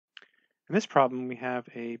In this problem, we have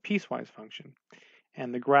a piecewise function,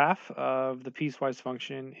 and the graph of the piecewise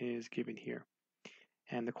function is given here.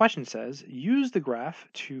 And the question says, use the graph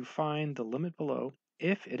to find the limit below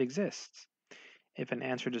if it exists. If an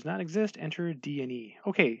answer does not exist, enter D and E.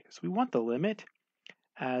 Okay, so we want the limit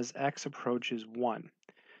as x approaches 1.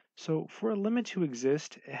 So for a limit to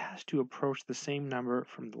exist, it has to approach the same number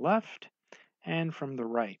from the left and from the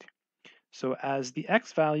right. So as the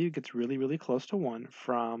x value gets really close to 1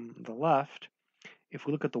 from the left, if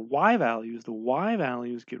we look at the y values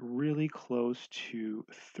get really close to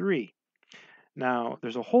 3. Now,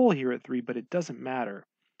 there's a hole here at 3, but it doesn't matter.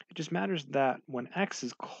 It just matters that when x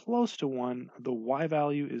is close to 1, the y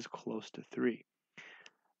value is close to 3.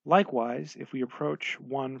 Likewise, if we approach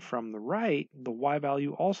 1 from the right, the y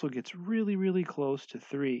value also gets really close to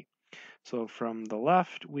 3. So from the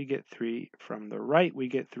left, we get 3. From the right, we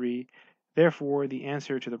get 3. Therefore, the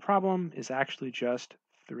answer to the problem is actually just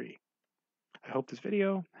 3. I hope this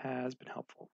video has been helpful.